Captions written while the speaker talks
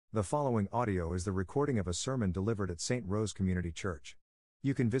The following audio is the recording of a sermon delivered at St. Rose Community Church.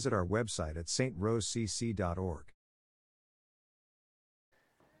 You can visit our website at strosecc.org.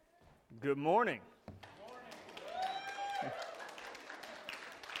 Good morning.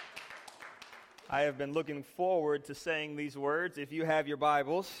 I have been looking forward to saying these words. If you have your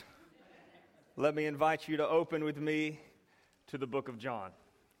Bibles, let me invite you to open with me to the book of John,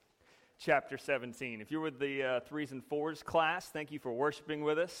 chapter 17. If you're with the 3s and 4s class, thank you for worshiping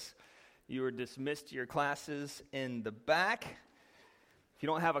with us. You are dismissed to your classes in the back. If you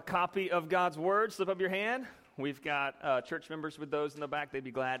don't have a copy of God's Word, slip up your hand. We've got church members with those in the back. They'd be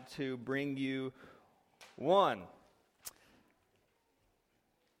glad to bring you one.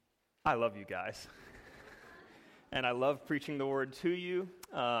 I love you guys. And I love preaching the Word to you.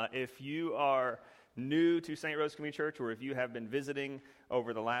 If you are new to St. Rose Community Church, or if you have been visiting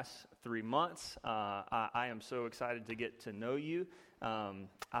over the last 3 months, I am so excited to get to know you.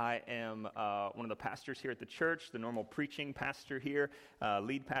 I am one of the pastors here at the church, the normal preaching pastor here,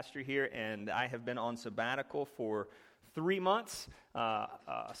 lead pastor here, and I have been on sabbatical for 3 months,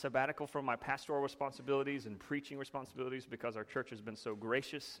 sabbatical from my pastoral responsibilities and preaching responsibilities because our church has been so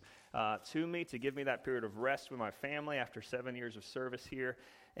gracious to me to give me that period of rest with my family after 7 years of service here,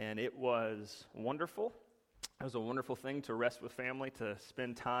 and it was wonderful. It was a wonderful thing to rest with family, to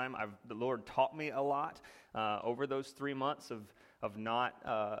spend time. The Lord taught me a lot over those 3 months of not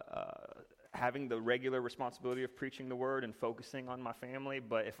having the regular responsibility of preaching the Word and focusing on my family.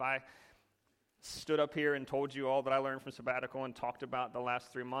 But if I stood up here and told you all that I learned from sabbatical and talked about the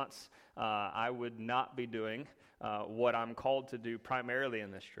last 3 months, I would not be doing what I'm called to do primarily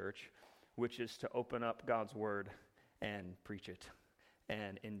in this church, which is to open up God's Word and preach it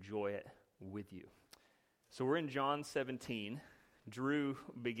and enjoy it with you. So we're in John 17. Drew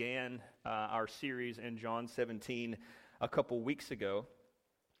began our series in John 17 a couple weeks ago.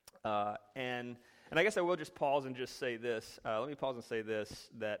 And I guess I will just pause and just say this. Let me pause and say this,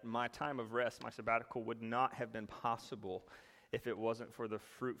 that my time of rest, my sabbatical, would not have been possible if it wasn't for the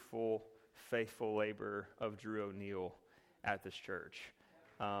fruitful, faithful labor of Drew O'Neill at this church.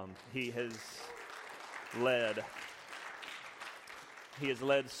 He has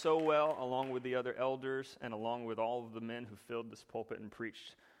led so well, along with the other elders and along with all of the men who filled this pulpit and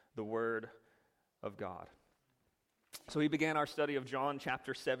preached the Word of God. So we began our study of John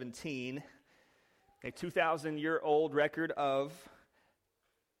chapter 17, a 2,000-year-old record of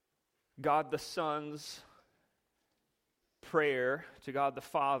God the Son's prayer to God the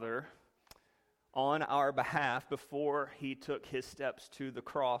Father on our behalf before he took his steps to the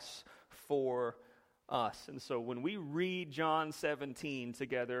cross for us. And so when we read John 17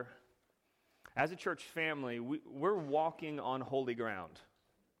 together, as a church family, we're walking on holy ground.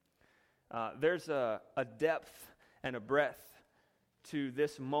 There's a depth and a breadth to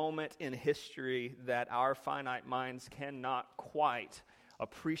this moment in history that our finite minds cannot quite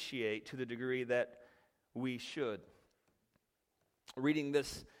appreciate to the degree that we should. Reading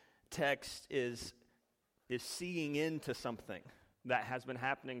this text is seeing into something that has been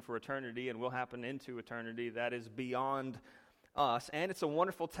happening for eternity and will happen into eternity that is beyond us. And it's a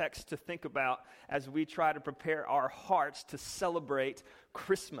wonderful text to think about as we try to prepare our hearts to celebrate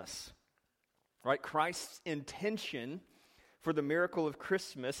Christmas. Right? Christ's intention for the miracle of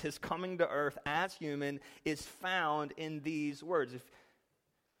Christmas, his coming to earth as human, is found in these words.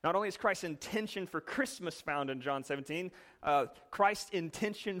 Not only is Christ's intention for Christmas found in John 17, Christ's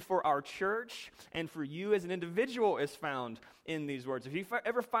intention for our church and for you as an individual is found in these words. If you've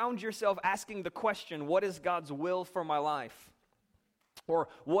ever found yourself asking the question, what is God's will for my life? Or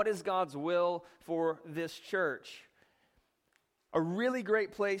what is God's will for this church? A really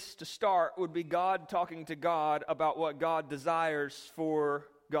great place to start would be God talking to God about what God desires for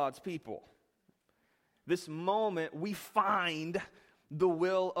God's people. This moment, we find the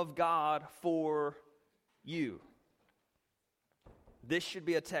will of God for you. This should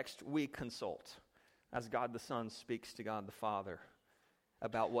be a text we consult as God the Son speaks to God the Father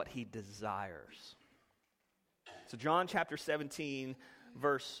about what he desires. So John chapter 17,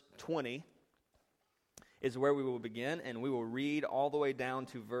 verse 20 is where we will begin, and we will read all the way down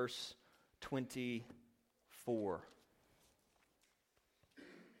to verse 24.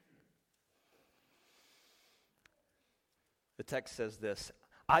 The text says this: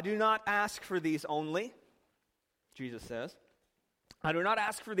 I do not ask for these only, Jesus says, I do not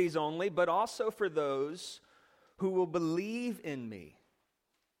ask for these only, but also for those who will believe in me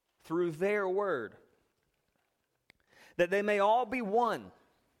through their word, that they may all be one,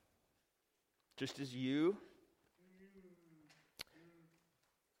 just as you,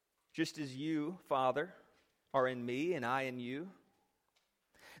 Father, are in me and I in you,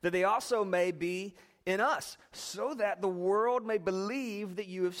 that they also may be in us, so that the world may believe that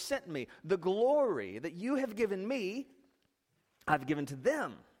you have sent me. The glory that you have given me, I've given to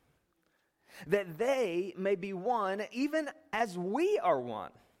them, that they may be one, even as we are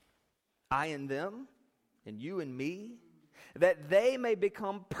one. I and them, and you and me, that they may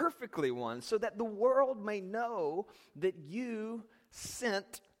become perfectly one, so that the world may know that you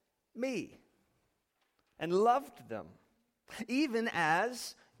sent me and loved them, even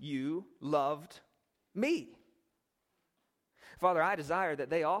as you loved me. Father, I desire that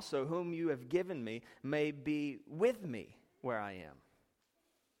they also, whom you have given me, may be with me where I am,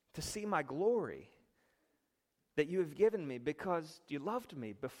 to see my glory that you have given me, because you loved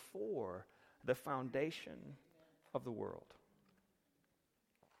me before the foundation of the world.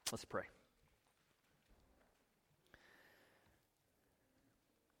 Let's pray.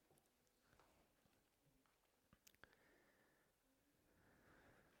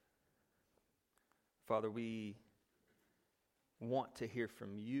 Father, we want to hear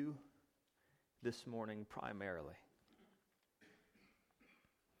from you this morning primarily.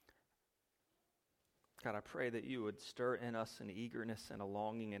 God, I pray that you would stir in us an eagerness and a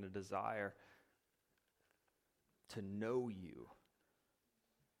longing and a desire to know you,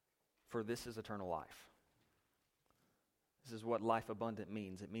 for this is eternal life. This is what life abundant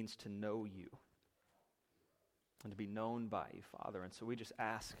means. It means to know you and to be known by you, Father. And so we just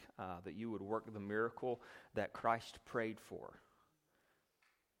ask that you would work the miracle that Christ prayed for,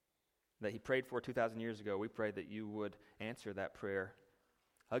 that he prayed for 2,000 years ago. We pray that you would answer that prayer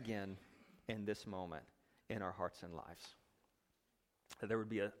again in this moment in our hearts and lives. That there would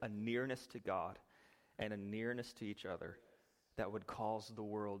be a nearness to God and a nearness to each other that would cause the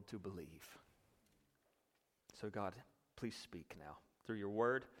world to believe. So God, please speak now through your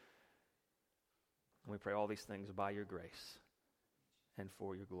word. And we pray all these things by your grace and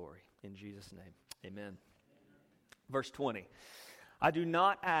for your glory. In Jesus' name, amen. Verse 20, I do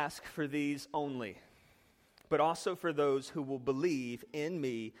not ask for these only, but also for those who will believe in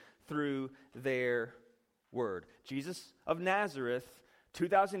me through their word. Jesus of Nazareth,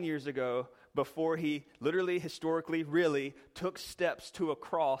 2,000 years ago, before he literally, historically, really took steps to a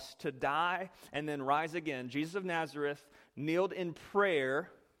cross to die and then rise again, Jesus of Nazareth kneeled in prayer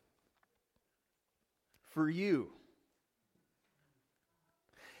for you.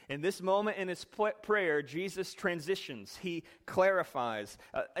 In this moment in his prayer, Jesus transitions. He clarifies.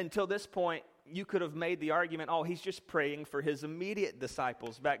 Until this point, you could have made the argument, oh, he's just praying for his immediate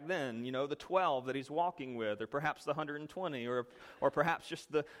disciples back then, the 12 that he's walking with, or perhaps the 120, or perhaps just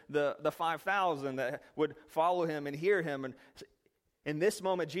the 5,000 that would follow him and hear him. And in this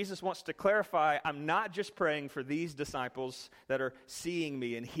moment, Jesus wants to clarify, I'm not just praying for these disciples that are seeing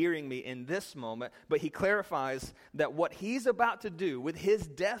me and hearing me in this moment, but he clarifies that what he's about to do with his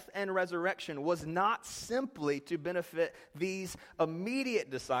death and resurrection was not simply to benefit these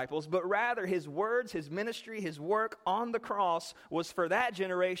immediate disciples, but rather his words, his ministry, his work on the cross was for that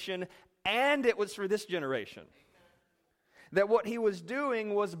generation, and it was for this generation. That what he was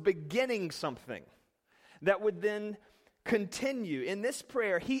doing was beginning something that would then continue. In this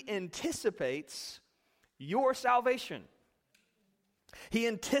prayer, he anticipates your salvation. He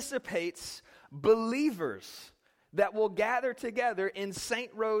anticipates believers that will gather together in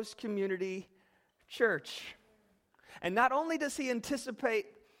St. Rose Community Church. And not only does he anticipate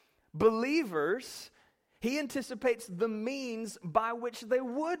believers, he anticipates the means by which they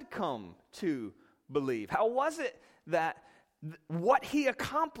would come to believe. How was it that what he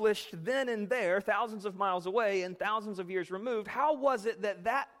accomplished then and there, thousands of miles away and thousands of years removed, how was it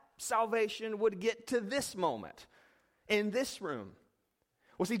that salvation would get to this moment, in this room?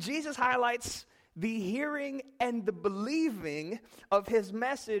 Well, see, Jesus highlights the hearing and the believing of his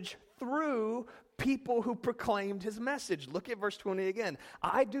message through people who proclaimed his message. Look at verse 20 again.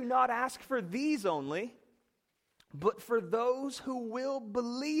 I do not ask for these only, but for those who will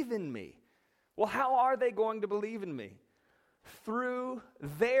believe in me. Well, how are they going to believe in me? Through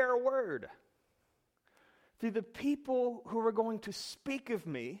their word. Through the people who are going to speak of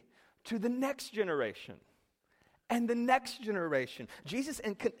me to the next generation and the next generation. Jesus,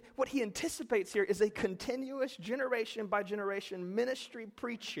 and what he anticipates here is a continuous generation by generation ministry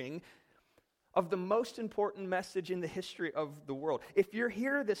preaching of the most important message in the history of the world. If you're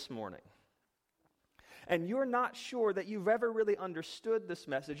here this morning and you're not sure that you've ever really understood this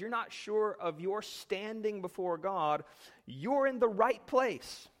message, you're not sure of your standing before God, you're in the right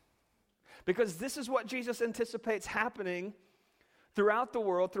place. Because this is what Jesus anticipates happening throughout the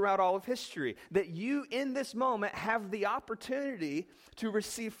world, throughout all of history. That you, in this moment, have the opportunity to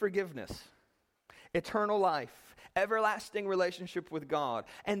receive forgiveness, eternal life, everlasting relationship with God,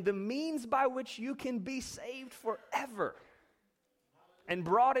 and the means by which you can be saved forever and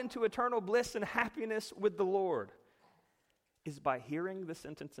brought into eternal bliss and happiness with the Lord is by hearing the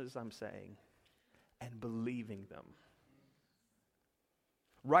sentences I'm saying and believing them.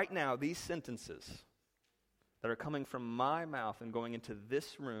 Right now, these sentences that are coming from my mouth and going into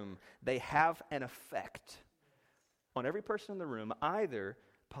this room, they have an effect on every person in the room, either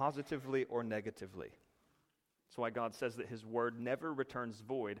positively or negatively. That's why God says that His word never returns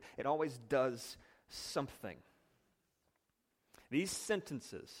void. It always does something. These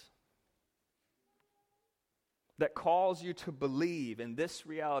sentences that cause you to believe in this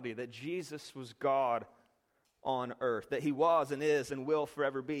reality that Jesus was God on earth, that He was and is and will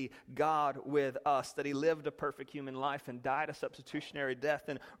forever be God with us, that He lived a perfect human life and died a substitutionary death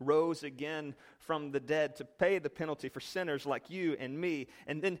and rose again from the dead to pay the penalty for sinners like you and me,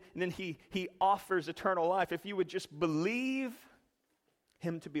 and then He offers eternal life if you would just believe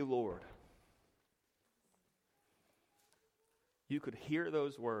Him to be Lord. You could hear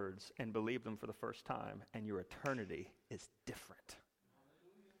those words and believe them for the first time, and your eternity is different.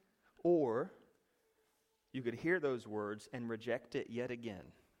 Or you could hear those words and reject it yet again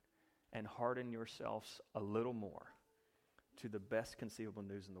and harden yourselves a little more to the best conceivable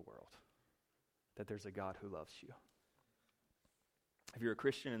news in the world, that there's a God who loves you. If you're a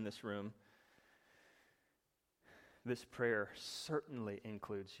Christian in this room, this prayer certainly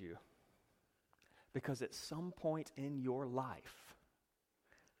includes you. Because at some point in your life,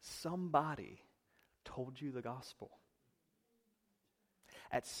 somebody told you the gospel.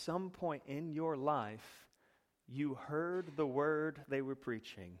 At some point in your life, you heard the word they were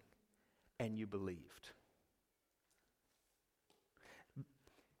preaching and you believed.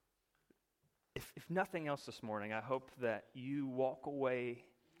 If nothing else this morning, I hope that you walk away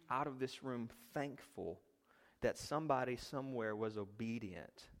out of this room thankful that somebody somewhere was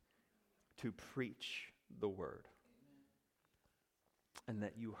obedient to preach the word. And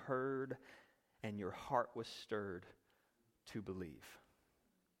that you heard and your heart was stirred to believe.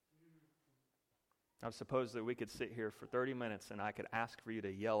 I suppose that we could sit here for 30 minutes and I could ask for you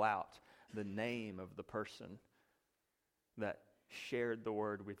to yell out the name of the person that shared the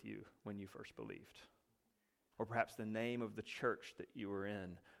word with you when you first believed. Or perhaps the name of the church that you were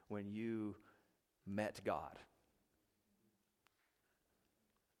in when you met God.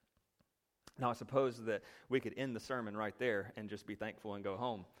 Now, I suppose that we could end the sermon right there and just be thankful and go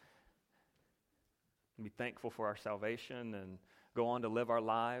home. And be thankful for our salvation and go on to live our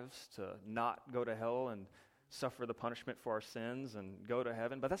lives, to not go to hell and suffer the punishment for our sins and go to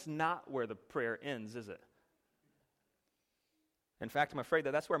heaven. But that's not where the prayer ends, is it? In fact, I'm afraid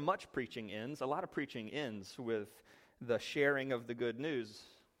that that's where much preaching ends. A lot of preaching ends with the sharing of the good news.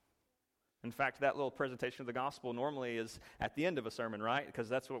 In fact, that little presentation of the gospel normally is at the end of a sermon, right? Because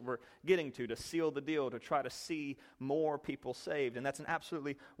that's what we're getting to seal the deal, to try to see more people saved. And that's an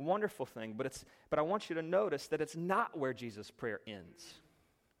absolutely wonderful thing. But I want you to notice that it's not where Jesus' prayer ends.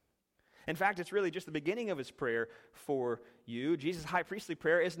 In fact, it's really just the beginning of His prayer for you. Jesus' high priestly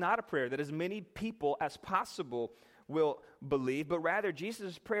prayer is not a prayer that as many people as possible will believe, but rather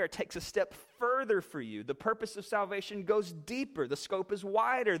Jesus' prayer takes a step further for you. The purpose of salvation goes deeper. The scope is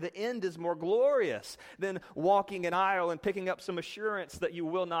wider. The end is more glorious than walking an aisle and picking up some assurance that you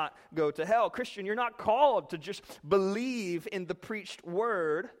will not go to hell. Christian, you're not called to just believe in the preached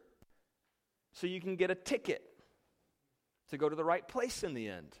word so you can get a ticket to go to the right place in the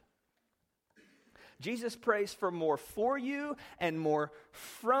end. Jesus prays for more for you and more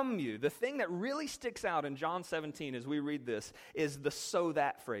from you. The thing that really sticks out in John 17 as we read this is the so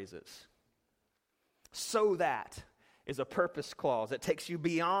that phrases. So that is a purpose clause that takes you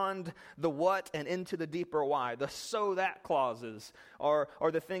beyond the what and into the deeper why. The so that clauses are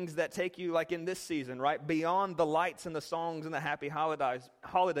the things that take you, like in this season, right, beyond the lights and the songs and the happy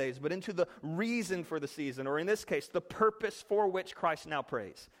holidays, but into the reason for the season, or in this case, the purpose for which Christ now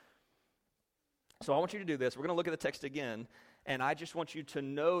prays. So I want you to do this. We're going to look at the text again, and I just want you to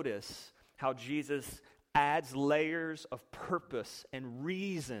notice how Jesus adds layers of purpose and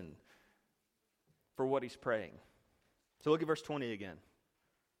reason for what He's praying. So look at verse 20 again.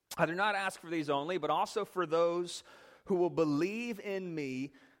 I do not ask for these only, but also for those who will believe in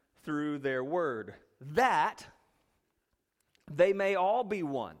me through their word, that they may all be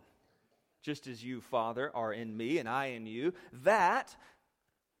one, just as you, Father, are in me and I in you, that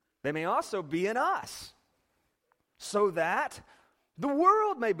they may also be in us, so that the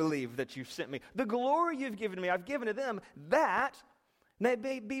world may believe that you've sent me. The glory you've given me, I've given to them, that they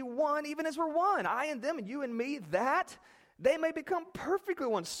may be one, even as we're one. I and them, and you and me, that they may become perfectly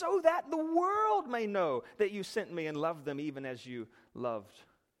one, so that the world may know that you sent me and loved them even as you loved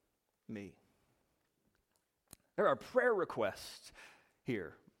me. There are prayer requests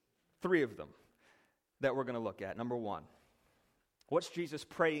here, 3 of them, that we're going to look at. Number 1, what's Jesus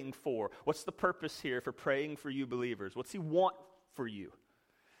praying for? What's the purpose here for praying for you believers? What's he want for you?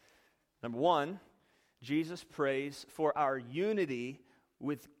 Number 1, Jesus prays for our unity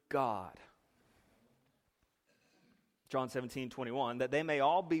with God. John 17:21, that they may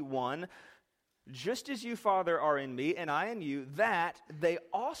all be one, just as you, Father, are in me, and I in you, that they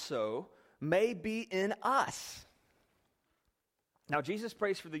also may be in us. Now, Jesus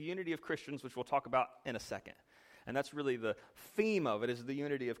prays for the unity of Christians, which we'll talk about in a second. And that's really the theme of it, is the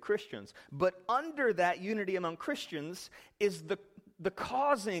unity of Christians. But under that unity among Christians is the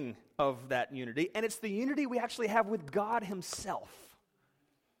causing of that unity, and it's the unity we actually have with God himself.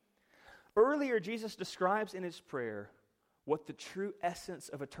 Earlier, Jesus describes in his prayer what the true essence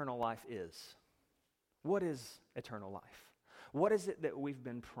of eternal life is. What is eternal life? What is it that we've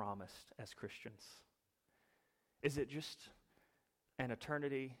been promised as Christians? Is it just an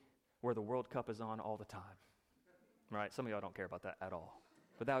eternity where the World Cup is on all the time? Right? Some of y'all don't care about that at all.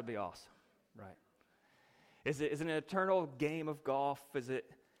 But that would be awesome, right? Is it an eternal game of golf? Is it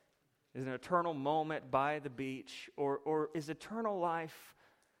an eternal moment by the beach? Or is eternal life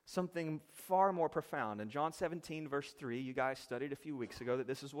something far more profound? In John 17, verse 3, you guys studied a few weeks ago that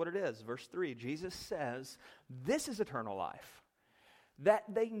this is what it is. Verse 3, Jesus says, this is eternal life, that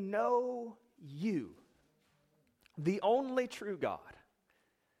they know you, the only true God,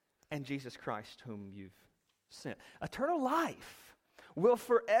 and Jesus Christ whom you've sent. Eternal life will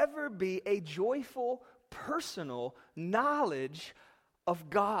forever be a joyful, personal knowledge of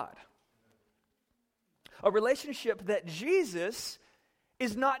God. A relationship that Jesus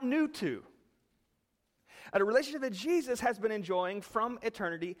is not new to. And a relationship that Jesus has been enjoying from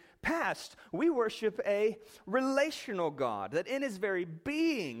eternity past. We worship a relational God, that in his very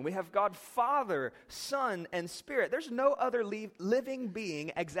being, we have God Father, Son, and Spirit. There's no other living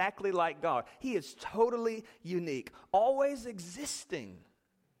being exactly like God. He is totally unique, always existing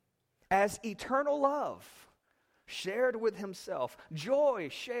as eternal love, shared with himself, joy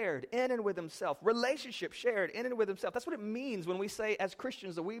shared in and with himself, relationship shared in and with himself. That's what it means when we say as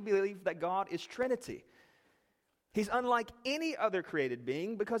Christians that we believe that God is Trinity. He's unlike any other created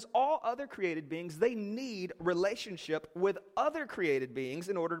being because all other created beings, they need relationship with other created beings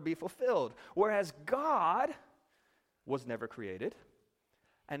in order to be fulfilled. Whereas God was never created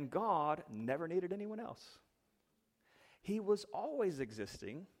and God never needed anyone else. He was always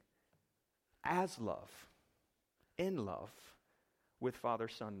existing as love, in love with Father,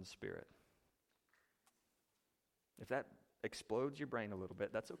 Son, and Spirit. If that explodes your brain a little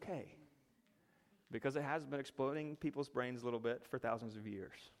bit, that's okay. Because it has been exploding people's brains a little bit for thousands of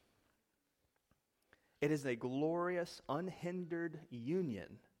years. It is a glorious, unhindered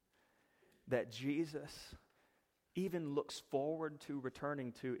union that Jesus even looks forward to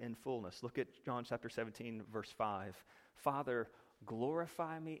returning to in fullness. Look at John chapter 17, verse 5. Father,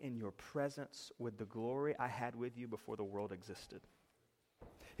 glorify me in your presence with the glory I had with you before the world existed.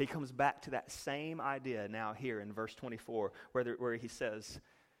 He comes back to that same idea now here in verse 24, where he says,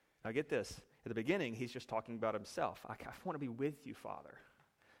 now get this, at the beginning, he's just talking about himself. I want to be with you, Father.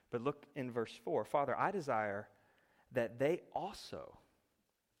 But look in verse 4. Father, I desire that they also,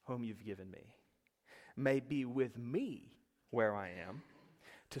 whom you've given me, may be with me where I am,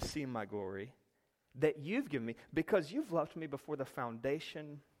 to see my glory that you've given me, because you've loved me before the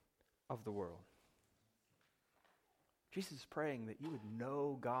foundation of the world. Jesus is praying that you would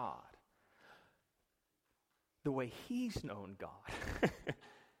know God the way he's known God.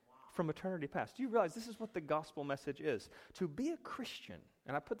 From eternity past. Do you realize this is what the gospel message is? To be a Christian,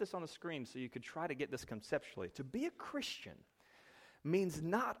 and I put this on the screen so you could try to get this conceptually. To be a Christian means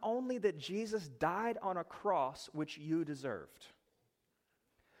not only that Jesus died on a cross which you deserved.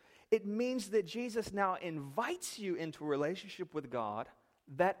 It means that Jesus now invites you into a relationship with God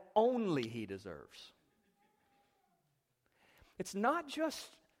that only he deserves. It's not just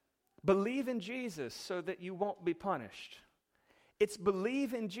believe in Jesus so that you won't be punished. It's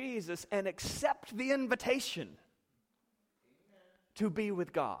believe in Jesus and accept the invitation to be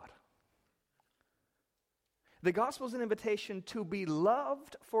with God. The gospel is an invitation to be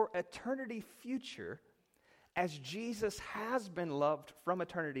loved for eternity future as Jesus has been loved from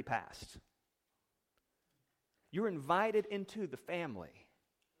eternity past. You're invited into the family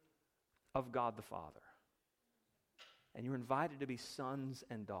of God the Father. And you're invited to be sons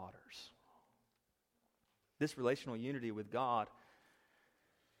and daughters. This relational unity with God,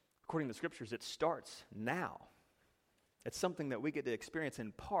 according to the scriptures, it starts now. It's something that we get to experience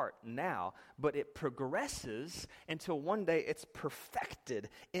in part now, but it progresses until one day it's perfected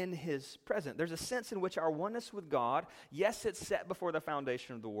in His presence. There's a sense in which our oneness with God, yes, it's set before the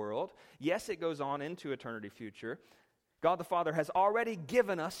foundation of the world. Yes, it goes on into eternity future. God the Father has already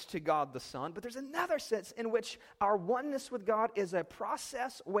given us to God the Son, but there's another sense in which our oneness with God is a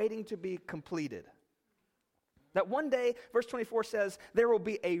process waiting to be completed. That one day, verse 24 says, there will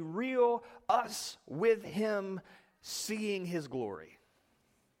be a real us with Him seeing His glory.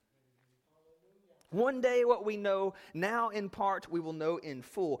 One day what we know now in part, we will know in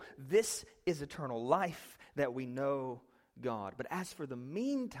full. This is eternal life, that we know God. But as for the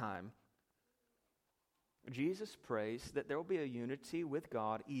meantime, Jesus prays that there will be a unity with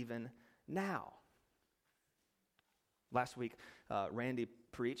God even now. Last week, Randy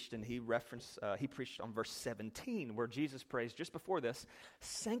preached, and he preached on verse 17, where Jesus prays just before this,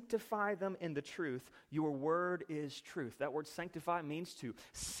 sanctify them in the truth, your word is truth. That word sanctify means to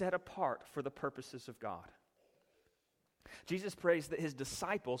set apart for the purposes of God. Jesus prays that His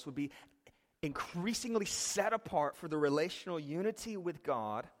disciples would be increasingly set apart for the relational unity with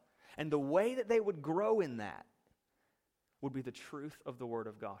God, and the way that they would grow in that would be the truth of the Word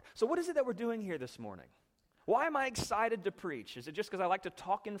of God. So what is it that we're doing here this morning? Why am I excited to preach? Is it just because I like to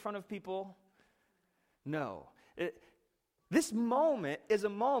talk in front of people? No. This moment is a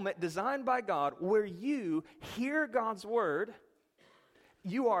moment designed by God where you hear God's Word,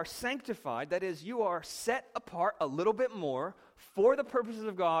 you are sanctified, that is, you are set apart a little bit more for the purposes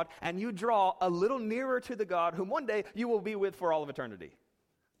of God, and you draw a little nearer to the God whom one day you will be with for all of eternity.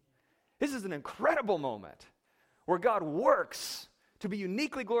 This is an incredible moment where God works to be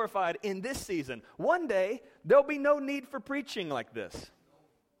uniquely glorified in this season. One day, there'll be no need for preaching like this,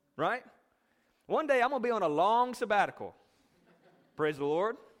 right? One day, I'm going to be on a long sabbatical. Praise the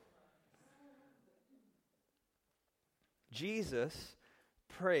Lord. Jesus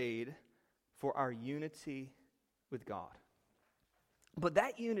prayed for our unity with God. But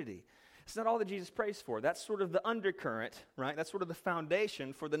that unity, it's not all that Jesus prays for. That's sort of the undercurrent, right? That's sort of the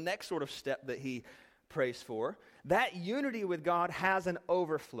foundation for the next sort of step that He prays for. That unity with God has an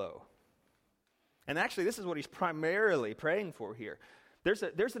overflow. And actually, this is what He's primarily praying for here. There's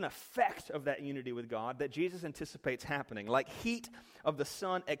an effect of that unity with God that Jesus anticipates happening. Like heat of the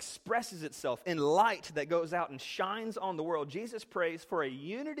sun expresses itself in light that goes out and shines on the world. Jesus prays for a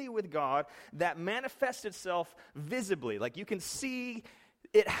unity with God that manifests itself visibly. Like you can see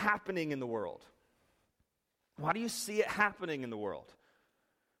it happening in the world. Why do you see it happening in the world?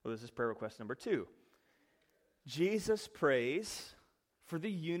 Well, this is prayer request number 2. Jesus prays for the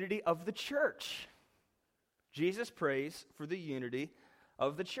unity of the church. Jesus prays for the unity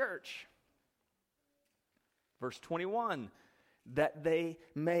of the church. Verse 21, that they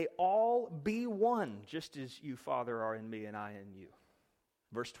may all be one, just as you, Father, are in me and I in you.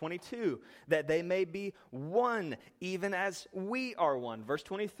 Verse 22, that they may be one, even as we are one. Verse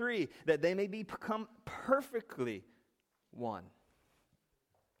 23, that they may become perfectly one.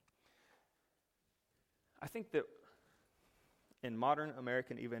 I think that in modern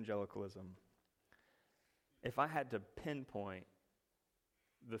American evangelicalism, if I had to pinpoint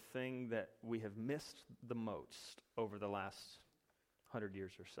the thing that we have missed the most over the last 100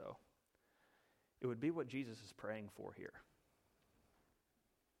 years or so, it would be what Jesus is praying for here.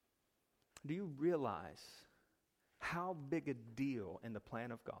 Do you realize how big a deal in the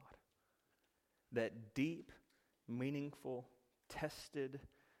plan of God that deep, meaningful, tested,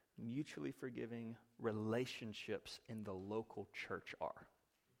 mutually forgiving relationships in the local church are?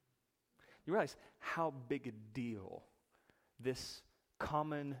 You realize how big a deal this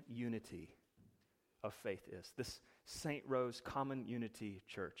common unity of faith is. This St. Rose Common Unity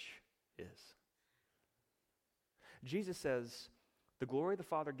Church is. Jesus says, the glory the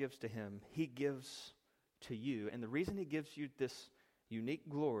Father gives to Him, He gives to you. And the reason He gives you this unique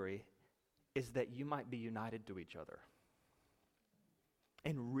glory is that you might be united to each other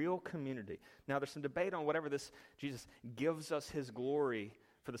in real community. Now, there's some debate on whatever this Jesus gives us His glory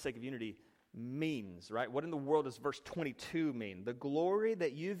for the sake of unity means, right? What in the world does verse 22 mean? The glory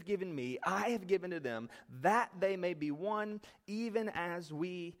that you've given me, I have given to them, that they may be one, even as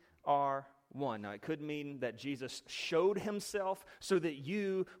we are one. Now, it could mean that Jesus showed Himself so that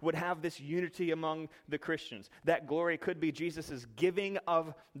you would have this unity among the Christians. That glory could be Jesus' giving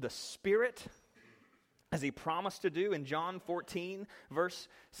of the Spirit, as He promised to do in John 14, verse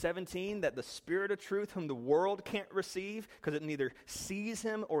 17, that the Spirit of truth whom the world can't receive because it neither sees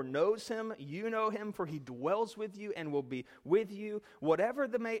Him or knows Him, you know Him, for He dwells with you and will be with you. Whatever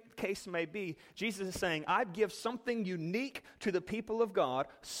the case may be, Jesus is saying, I give something unique to the people of God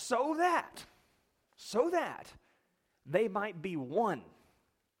so that they might be one.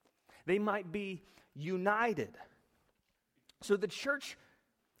 They might be united. So the church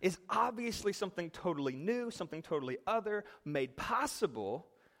is obviously something totally new, something totally other, made possible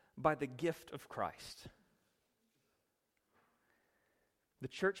by the gift of Christ. The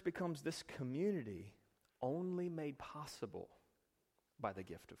church becomes this community only made possible by the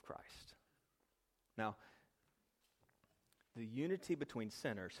gift of Christ. Now, the unity between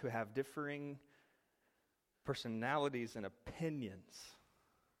sinners who have differing personalities and opinions,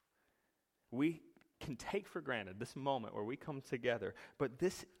 we can take for granted this moment where we come together, but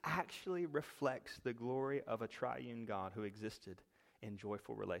this actually reflects the glory of a triune God who existed in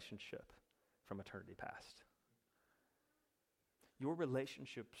joyful relationship from eternity past. Your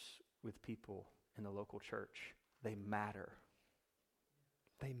relationships with people in the local church, they matter.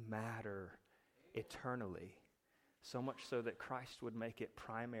 They matter eternally, so much so that Christ would make it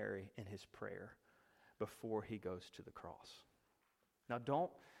primary in his prayer before he goes to the cross. Now,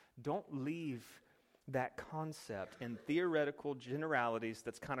 don't leave that concept in theoretical generalities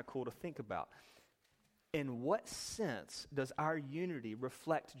that's kind of cool to think about. In what sense does our unity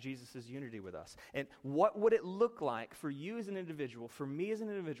reflect Jesus' unity with us? And what would it look like for you as an individual, for me as an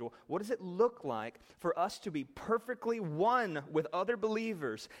individual? What does it look like for us to be perfectly one with other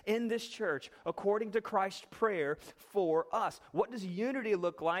believers in this church according to Christ's prayer for us? What does unity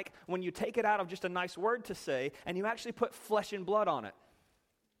look like when you take it out of just a nice word to say and you actually put flesh and blood on it?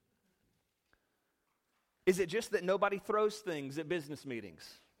 Is it just that nobody throws things at business meetings?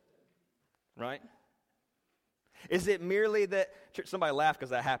 Right? Is it merely that, somebody laughed because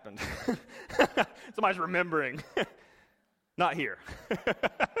that happened. Somebody's remembering. Not here.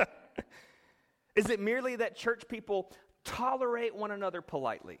 Is it merely that church people tolerate one another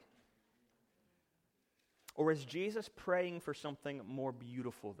politely? Or is Jesus praying for something more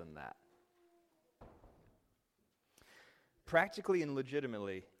beautiful than that? Practically and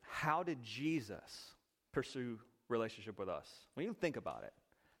legitimately, how did Jesus pursue relationship with us? When you think about it,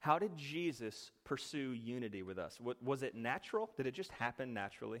 how did Jesus pursue unity with us? Was it natural? Did it just happen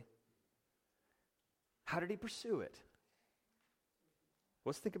naturally? How did he pursue it?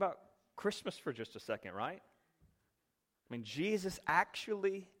 Let's think about Christmas for just a second, right? I mean, Jesus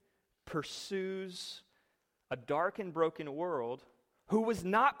actually pursues a dark and broken world who was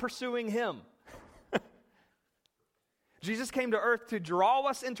not pursuing him. Jesus came to earth to draw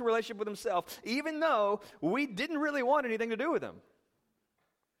us into relationship with himself, even though we didn't really want anything to do with him.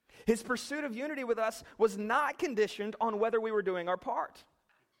 His pursuit of unity with us was not conditioned on whether we were doing our part.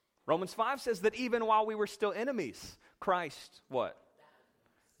 Romans 5 says that even while we were still enemies, Christ, what?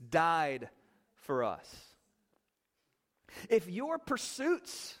 Died for us. If your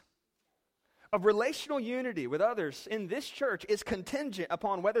pursuits of relational unity with others in this church is contingent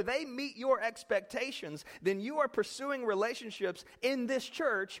upon whether they meet your expectations, then you are pursuing relationships in this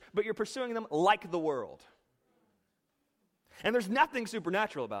church, but you're pursuing them like the world. And there's nothing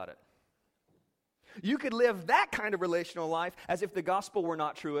supernatural about it. You could live that kind of relational life as if the gospel were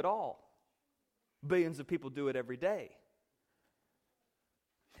not true at all. Billions of people do it every day.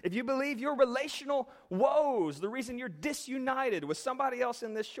 If you believe your relational woes, the reason you're disunited with somebody else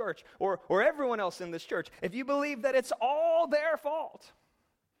in this church or everyone else in this church, if you believe that it's all their fault,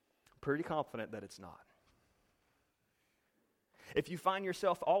 I'm pretty confident that it's not. If you find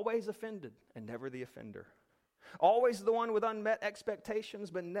yourself always offended and never the offender, always the one with unmet expectations,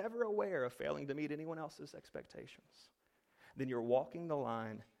 but never aware of failing to meet anyone else's expectations, then you're walking the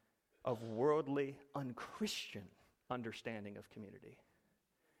line of worldly, unchristian understanding of community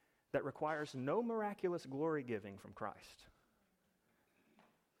that requires no miraculous glory giving from Christ.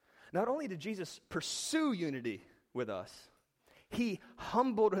 Not only did Jesus pursue unity with us, he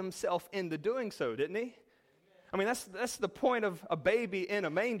humbled himself into doing so, didn't he? I mean, that's the point of a baby in a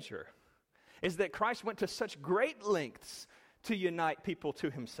manger, is that Christ went to such great lengths to unite people to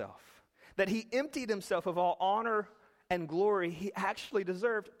himself, that he emptied himself of all honor and glory he actually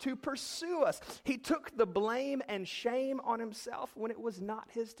deserved to pursue us. He took the blame and shame on himself when it was not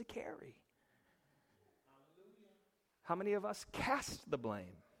his to carry. How many of us cast the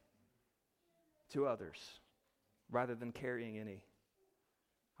blame to others rather than carrying any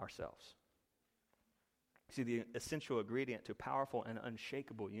ourselves? See, the essential ingredient to powerful and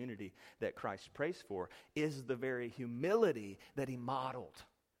unshakable unity that Christ prays for is the very humility that he modeled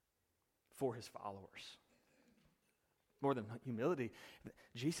for his followers. More than humility,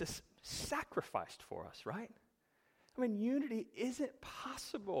 Jesus sacrificed for us, right? I mean, unity isn't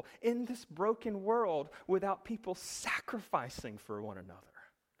possible in this broken world without people sacrificing for one another.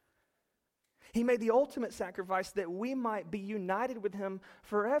 He made the ultimate sacrifice that we might be united with him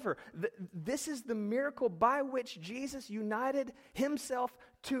forever. This is the miracle by which Jesus united himself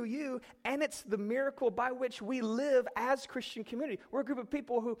to you, and it's the miracle by which we live as Christian community. We're a group of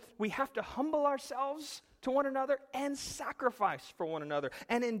people who we have to humble ourselves to one another and sacrifice for one another.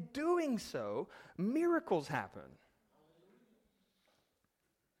 And in doing so, miracles happen.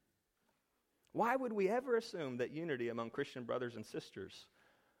 Why would we ever assume that unity among Christian brothers and sisters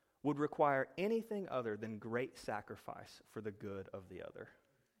would require anything other than great sacrifice for the good of the other?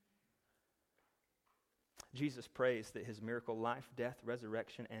 Jesus prays that his miracle life, death,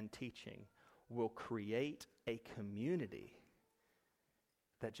 resurrection, and teaching will create a community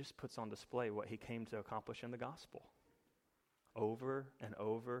that just puts on display what he came to accomplish in the gospel over and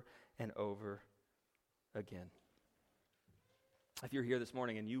over and over again. If you're here this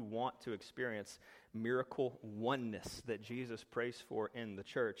morning and you want to experience miracle oneness that Jesus prays for in the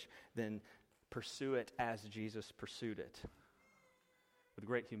church, then pursue it as Jesus pursued it, with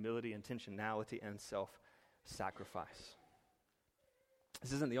great humility, intentionality, and self-sacrifice.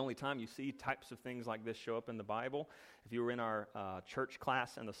 This isn't the only time you see types of things like this show up in the Bible. If you were in our church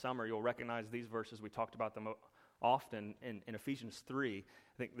class in the summer, you'll recognize these verses. We talked about them often in Ephesians 3.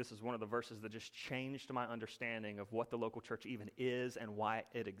 I think this is one of the verses that just changed my understanding of what the local church even is and why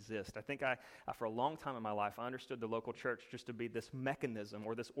it exists. I think for a long time in my life, I understood the local church just to be this mechanism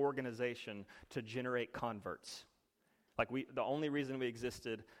or this organization to generate converts. Like the only reason we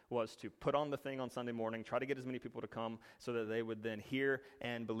existed was to put on the thing on Sunday morning, try to get as many people to come so that they would then hear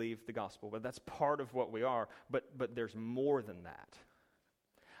and believe the gospel. But that's part of what we are. But there's more than that.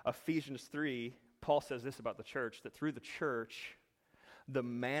 Ephesians 3, Paul says this about the church, that through the church, the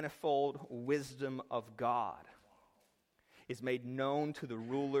manifold wisdom of God is made known to the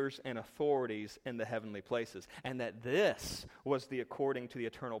rulers and authorities in the heavenly places, and that this was according to the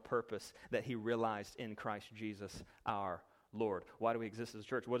eternal purpose that he realized in Christ Jesus our Lord. Why do we exist as a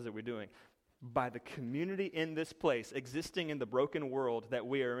church? What is it we're doing? By the community in this place, existing in the broken world that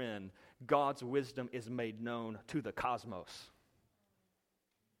we are in, God's wisdom is made known to the cosmos.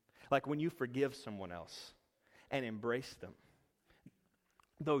 Like when you forgive someone else and embrace them,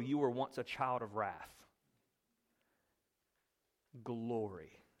 though you were once a child of wrath,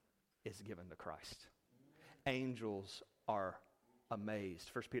 glory is given to Christ. Angels are amazed.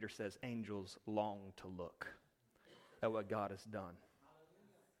 1 Peter says angels long to look at what God has done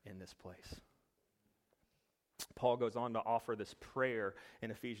in this place. Paul goes on to offer this prayer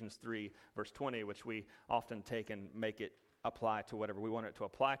in Ephesians 3, verse 20, which we often take and make it apply to whatever we want it to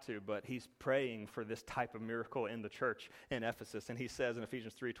apply to, but he's praying for this type of miracle in the church in Ephesus. And he says in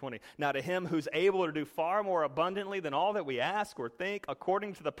Ephesians 3:20, "Now to him who's able to do far more abundantly than all that we ask or think,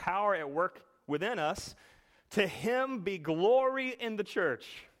 according to the power at work within us, to him be glory in the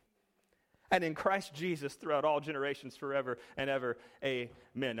church and in Christ Jesus throughout all generations forever and ever.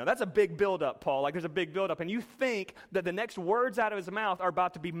 Amen." Now that's a big buildup, Paul. Like there's a big buildup. And you think that the next words out of his mouth are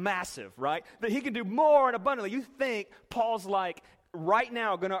about to be massive, right? That he can do more and abundantly. You think Paul's like right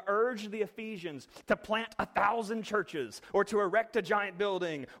now going to urge the Ephesians to plant 1,000 churches or to erect a giant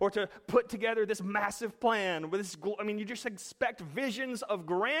building or to put together this massive plan with this. You just expect visions of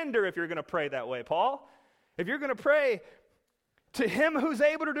grandeur if you're going to pray that way, Paul. If you're going to pray to him who's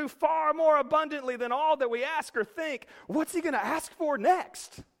able to do far more abundantly than all that we ask or think, what's he going to ask for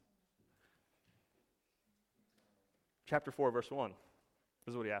next? Chapter 4, verse 1.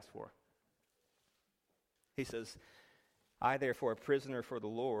 This is what he asked for. He says, "I therefore, a prisoner for the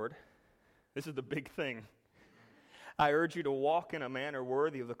Lord," this is the big thing, "I urge you to walk in a manner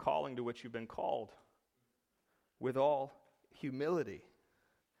worthy of the calling to which you've been called, with all humility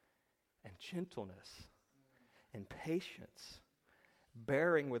and gentleness and patience,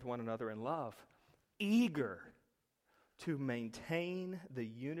 bearing with one another in love, eager to maintain the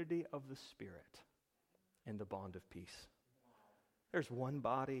unity of the Spirit in the bond of peace." There's one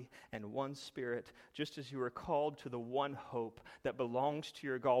body and one Spirit, just as you are called to the one hope that belongs to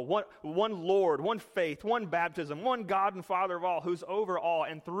your goal. One Lord, one faith, one baptism, one God and Father of all, who's over all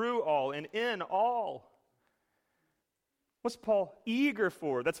and through all and in all. What's Paul eager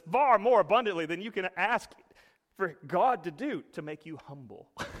for? That's far more abundantly than you can ask for God to do, to make you humble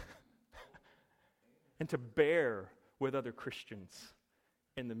and to bear with other Christians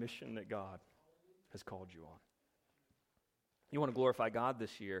in the mission that God has called you on. You want to glorify God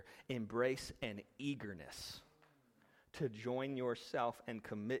this year, embrace an eagerness to join yourself and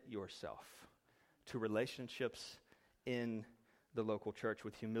commit yourself to relationships in the local church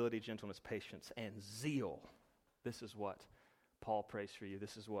with humility, gentleness, patience, and zeal. This is what Paul prays for you.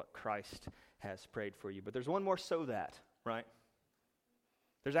 This is what Christ has prayed for you. But there's one more "so that," right?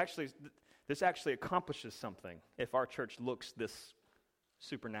 There's This actually accomplishes something if our church looks this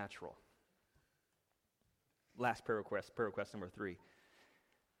supernatural. Last prayer request number 3.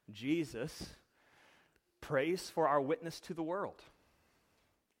 Jesus prays for our witness to the world.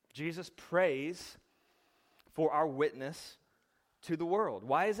 Jesus prays for our witness to the world.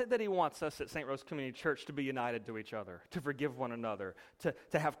 Why is it that he wants us at St. Rose Community Church to be united to each other, to forgive one another, to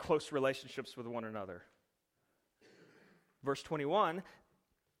have close relationships with one another? Verse 21,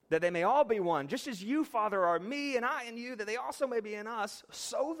 that they may all be one, just as you, Father, are me and I in you, that they also may be in us,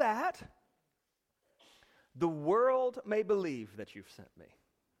 so that the world may believe that you've sent me.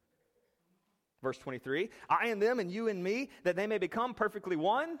 Verse 23, I and them and you and me, that they may become perfectly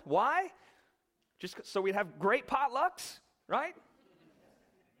one. Why? Just so we'd have great potlucks, right?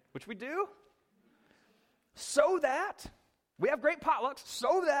 Which we do. So that, we have great potlucks,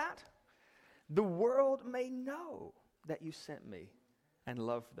 so that the world may know that you sent me and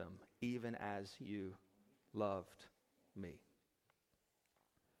loved them, even as you loved me.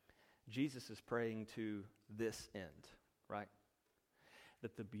 Jesus is praying to this end, right?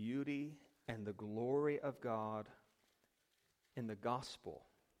 That the beauty and the glory of God in the gospel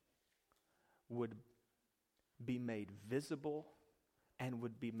would be made visible and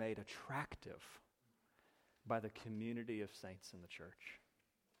would be made attractive by the community of saints in the church.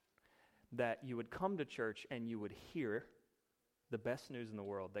 That you would come to church and you would hear the best news in the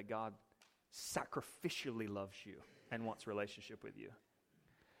world, that God sacrificially loves you and wants a relationship with you.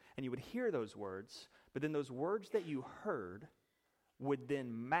 And you would hear those words, but then those words that you heard would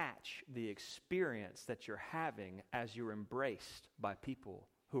then match the experience that you're having as you're embraced by people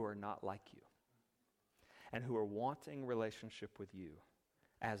who are not like you and who are wanting relationship with you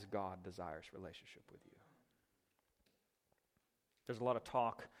as God desires relationship with you. There's a lot of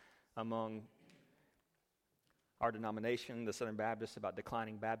talk among our denomination, the Southern Baptists, about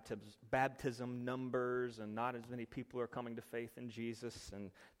declining baptism numbers, and not as many people are coming to faith in Jesus.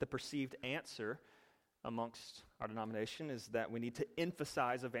 And the perceived answer amongst our denomination is that we need to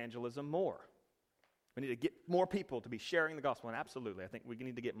emphasize evangelism more. We need to get more people to be sharing the gospel. And absolutely, I think we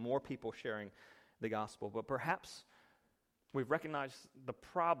need to get more people sharing the gospel. But perhaps we've recognized the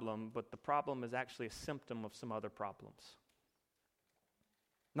problem, but the problem is actually a symptom of some other problems.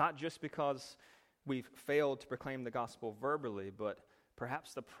 Not just because we've failed to proclaim the gospel verbally, but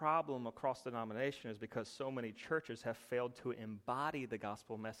perhaps the problem across the denomination is because so many churches have failed to embody the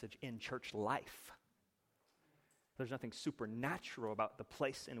gospel message in church life. There's nothing supernatural about the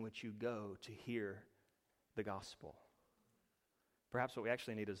place in which you go to hear the gospel. Perhaps what we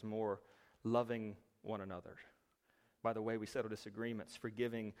actually need is more loving one another by the way we settle disagreements,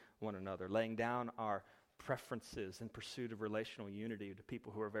 forgiving one another, laying down our preferences in pursuit of relational unity to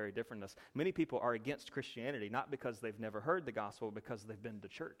people who are very different than us. Many people are against Christianity, not because they've never heard the gospel, but because they've been to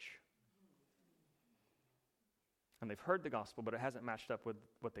church. And they've heard the gospel, but it hasn't matched up with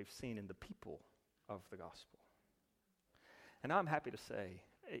what they've seen in the people of the gospel. And I'm happy to say,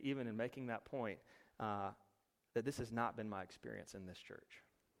 even in making that point, that this has not been my experience in this church.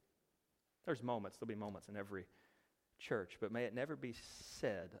 There'll be moments in every church, but may it never be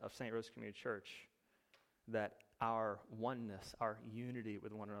said of St. Rose Community Church that our oneness, our unity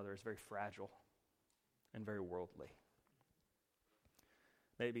with one another is very fragile and very worldly.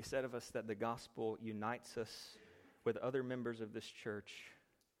 May it be said of us that the gospel unites us with other members of this church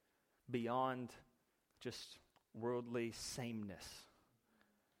beyond just worldly sameness,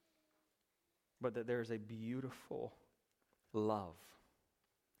 but that there is a beautiful love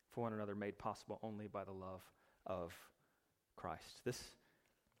for one another made possible only by the love of Christ.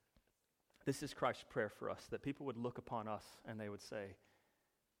 This is Christ's prayer for us, that people would look upon us and they would say,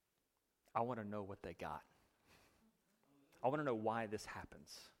 I want to know what they got. I want to know why this happens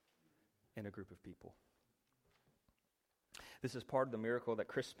in a group of people. This is part of the miracle that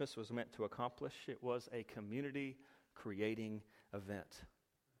Christmas was meant to accomplish. It was a community-creating event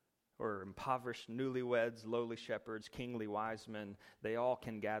where impoverished newlyweds, lowly shepherds, kingly wise men, they all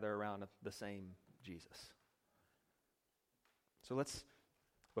can gather around the same Jesus. So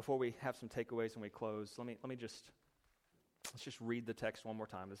before we have some takeaways and we close, let's just read the text one more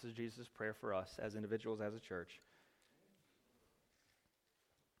time. This is Jesus' prayer for us as individuals, as a church.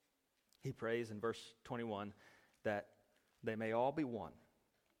 He prays in verse 21 that they may all be one.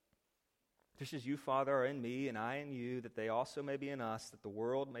 Just as you, Father, are in me and I in you, that they also may be in us, that the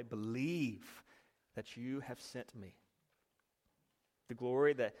world may believe that you have sent me. The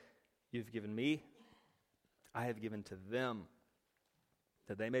glory that you've given me, I have given to them,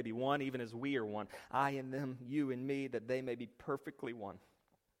 that they may be one even as we are one. I in them, you in me, that they may be perfectly one.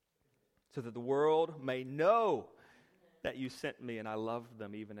 So that the world may know that you sent me, and I loved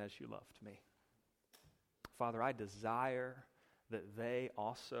them even as you loved me. Father, I desire that they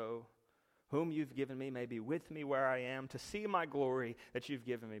also, whom you've given me, may be with me where I am, to see my glory that you've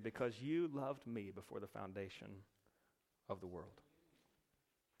given me, because you loved me before the foundation of the world.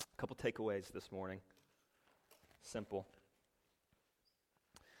 A couple takeaways this morning. Simple.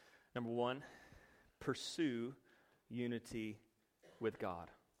 Number one, pursue unity with God.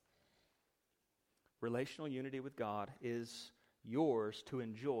 Relational unity with God is yours to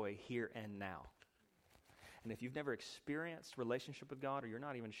enjoy here and now. And if you've never experienced relationship with God, or you're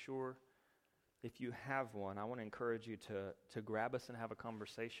not even sure if you have one, I want to encourage you to grab us and have a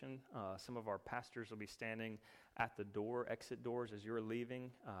conversation. Some of our pastors will be standing at the door, exit doors, as you're leaving,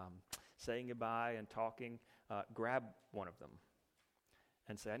 saying goodbye and talking. Grab one of them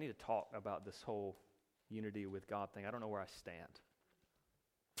and say, I need to talk about this whole unity with God thing. I don't know where I stand.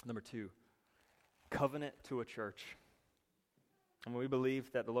 Number two, covenant to a church. And we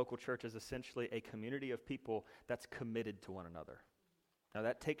believe that the local church is essentially a community of people that's committed to one another. Now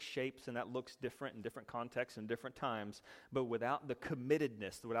that takes shapes and that looks different in different contexts and different times, but without the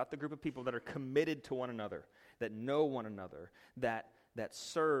committedness, without the group of people that are committed to one another, that know one another, that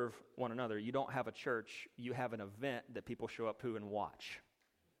serve one another, you don't have a church, you have an event that people show up to and watch.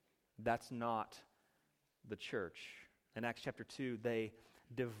 That's not the church. In Acts chapter 2, they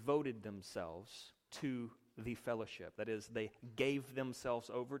devoted themselves to the fellowship. That is, they gave themselves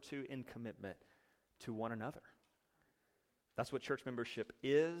over to in commitment to one another. That's what church membership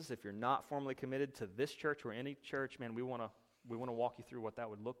is. If you're not formally committed to this church or any church, man, we want to walk you through what that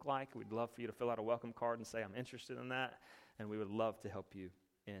would look like. We'd love for you to fill out a welcome card and say, I'm interested in that, and we would love to help you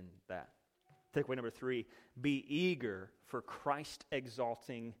in that. Takeaway number 3, be eager for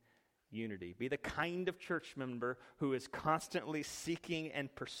Christ-exalting unity. Be the kind of church member who is constantly seeking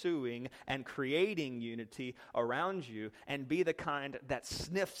and pursuing and creating unity around you, and be the kind that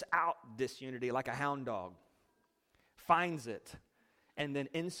sniffs out disunity like a hound dog, finds it, and then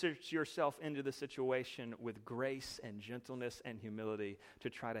inserts yourself into the situation with grace and gentleness and humility to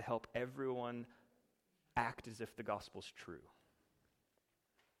try to help everyone act as if the gospel's true.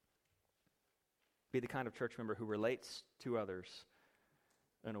 Be the kind of church member who relates to others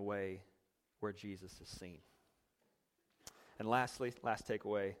in a way where Jesus is seen. And lastly, last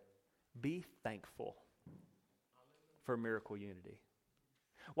takeaway, be thankful for miracle unity.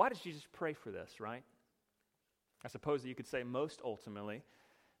 Why does Jesus pray for this, right? I suppose that you could say most ultimately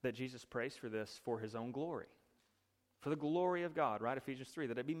that Jesus prays for this for his own glory. For the glory of God, right? Ephesians 3,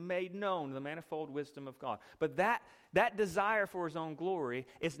 that it be made known the manifold wisdom of God. But that desire for his own glory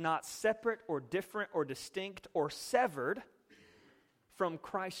is not separate or different or distinct or severed from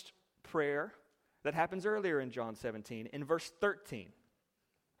Christ's prayer that happens earlier in John 17 in verse 13.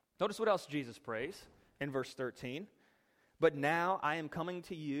 Notice what else Jesus prays in verse 13. But now I am coming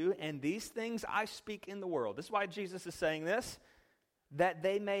to you, and these things I speak in the world. This is why Jesus is saying this, that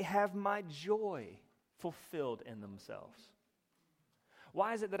they may have my joy fulfilled in themselves.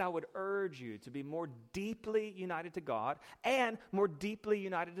 Why is it that I would urge you to be more deeply united to God and more deeply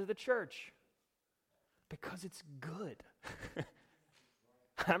united to the church? Because it's good.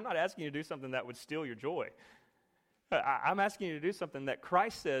 I'm not asking you to do something that would steal your joy. I'm asking you to do something that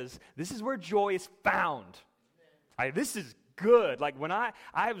Christ says, this is where joy is found. This is good. Like when I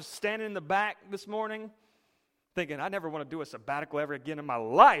was standing in the back this morning thinking, I never want to do a sabbatical ever again in my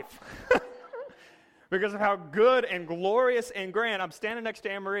life. Because of how good and glorious and grand. I'm standing next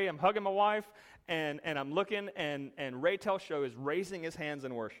to Anne-Marie, I'm hugging my wife, and I'm looking, and Ray Telshow is raising his hands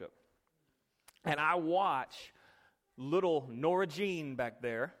in worship. And I watch little Nora Jean back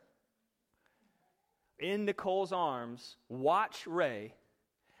there in Nicole's arms watch Ray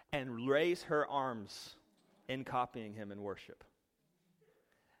and raise her arms in copying him in worship.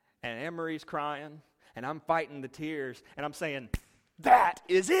 And Anne-Marie's crying, and I'm fighting the tears, and I'm saying, that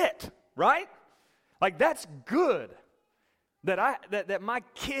is it, right? Like, that's good. That my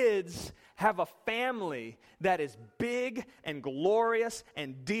kids have a family that is big and glorious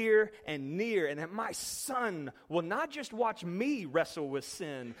and dear and near, and that my son will not just watch me wrestle with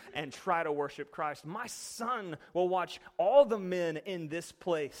sin and try to worship Christ. My son will watch all the men in this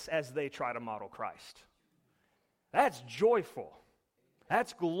place as they try to model Christ. That's joyful.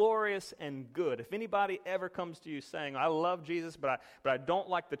 That's glorious and good. If anybody ever comes to you saying, I love Jesus, but I don't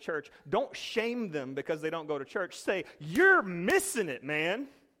like the church, don't shame them because they don't go to church. Say, you're missing it, man.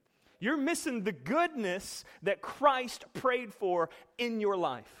 You're missing the goodness that Christ prayed for in your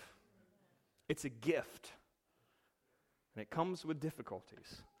life. It's a gift. And it comes with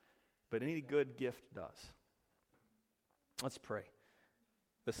difficulties. But any good gift does. Let's pray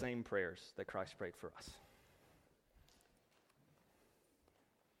the same prayers that Christ prayed for us.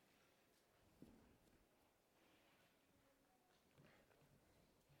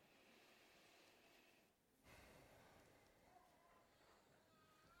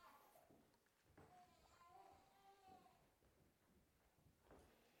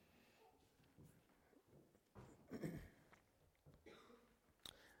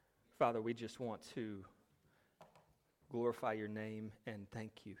 Father, we just want to glorify your name and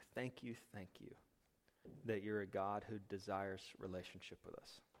thank you that you're a God who desires relationship with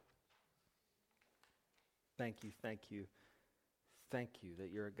us. Thank you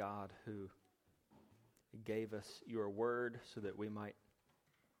that you're a God who gave us your word so that we might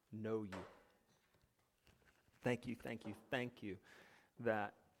know you. Thank you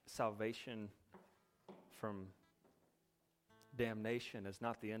that salvation from damnation is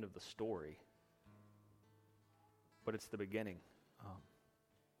not the end of the story, but it's the beginning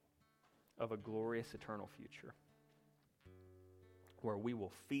of a glorious eternal future where we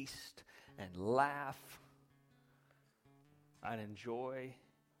will feast and laugh and enjoy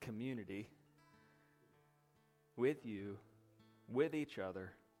community with you, with each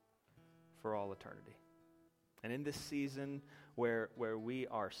other, for all eternity. And in this season where we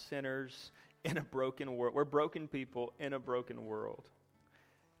are sinners in a broken world, we're broken people in a broken world,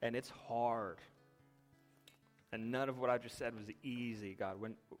 and it's hard. And none of what I just said was easy, God.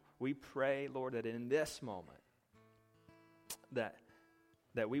 When we pray, Lord, that in this moment, that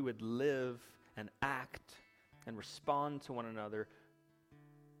we would live and act and respond to one another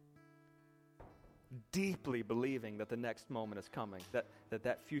deeply believing that the next moment is coming,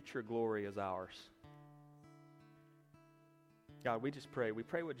 that future glory is ours. God, we just pray. We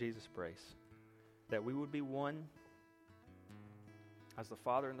pray what Jesus prays, that we would be one as the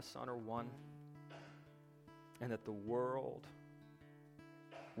Father and the Son are one, and that the world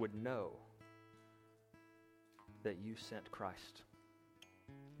would know that you sent Christ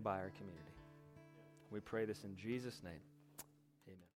by our community. We pray this in Jesus' name.